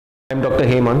I am Dr.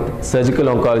 Hemant, surgical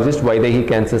oncologist, Vydehi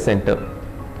Cancer Center.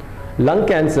 Lung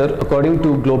cancer, according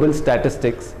to global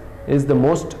statistics, is the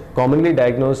most commonly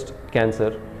diagnosed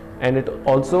cancer, and it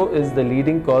also is the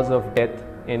leading cause of death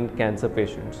in cancer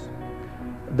patients.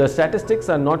 The statistics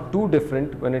are not too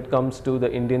different when it comes to the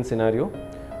Indian scenario,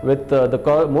 with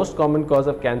the most common cause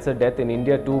of cancer death in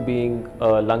India too being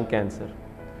lung cancer.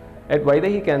 At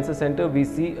Vydehi Cancer Center, we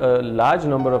see a large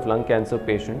number of lung cancer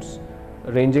patients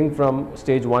ranging from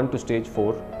stage 1 to stage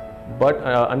 4, but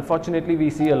unfortunately we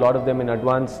see a lot of them in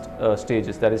advanced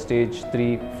stages, that is stage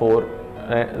 3, 4,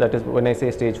 that is when I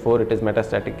say stage 4 it is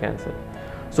metastatic cancer.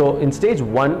 So in stage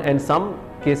 1 and some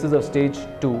cases of stage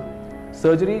 2,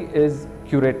 surgery is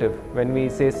curative. When we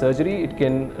say surgery, it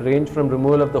can range from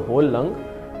removal of the whole lung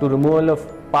to removal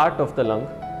of part of the lung,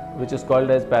 which is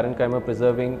called as parenchyma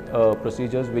preserving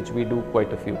procedures, which we do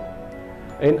quite a few.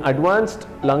 In advanced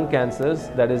lung cancers,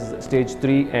 that is stage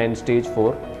 3 and stage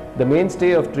 4, the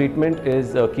mainstay of treatment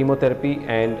is chemotherapy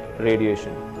and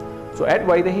radiation. So at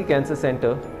Vydehi Cancer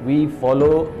Center, we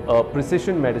follow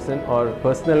precision medicine or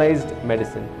personalized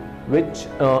medicine, which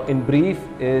in brief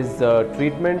is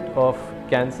treatment of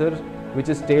cancer which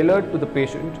is tailored to the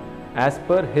patient as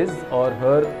per his or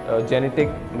her genetic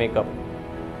makeup.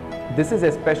 This is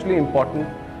especially important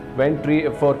when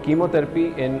for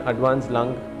chemotherapy in advanced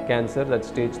lung cancer, that's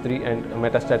stage 3, and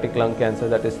metastatic lung cancer,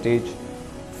 that is stage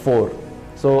 4.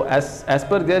 So as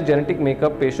per their genetic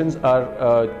makeup, patients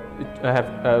are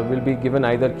will be given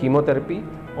either chemotherapy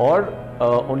or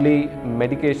only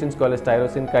medications called as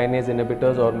tyrosine kinase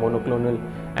inhibitors or monoclonal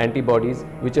antibodies,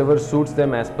 whichever suits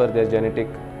them as per their genetic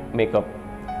makeup.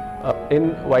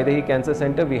 In Vydehi Cancer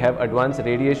Center, we have advanced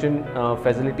radiation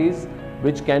facilities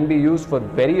which can be used for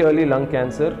very early lung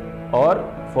cancer or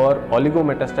for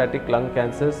oligometastatic lung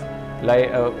cancers,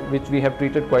 which we have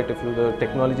treated quite a few. The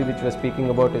technology which we are speaking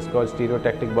about is called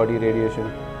stereotactic body radiation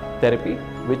therapy,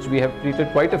 which we have treated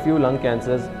quite a few lung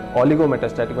cancers,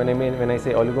 oligometastatic. When I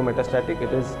say oligometastatic,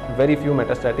 it is very few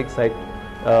metastatic site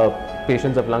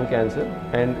patients of lung cancer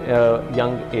and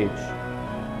young age.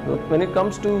 So when it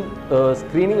comes to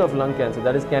screening of lung cancer,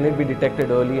 that is, can it be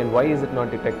detected early and why is it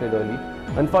not detected early?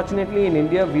 Unfortunately, in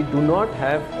India, we do not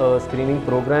have a screening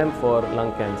program for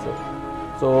lung cancer.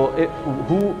 So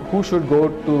who should go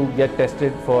to get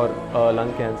tested for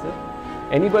lung cancer?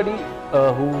 Anybody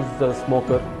who's a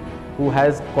smoker, who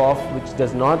has cough which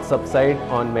does not subside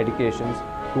on medications,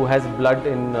 who has blood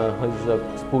in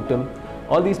his sputum,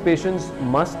 all these patients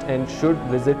must and should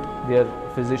visit their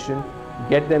physician,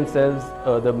 get themselves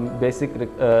the basic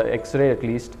X-ray at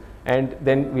least, and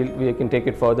then we can take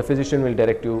it forward. The physician will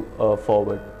direct you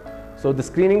forward. So the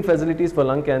screening facilities for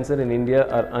lung cancer in India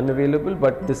are unavailable,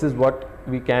 but this is what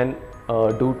we can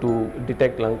do to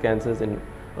detect lung cancers in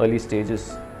early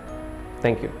stages.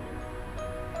 Thank you.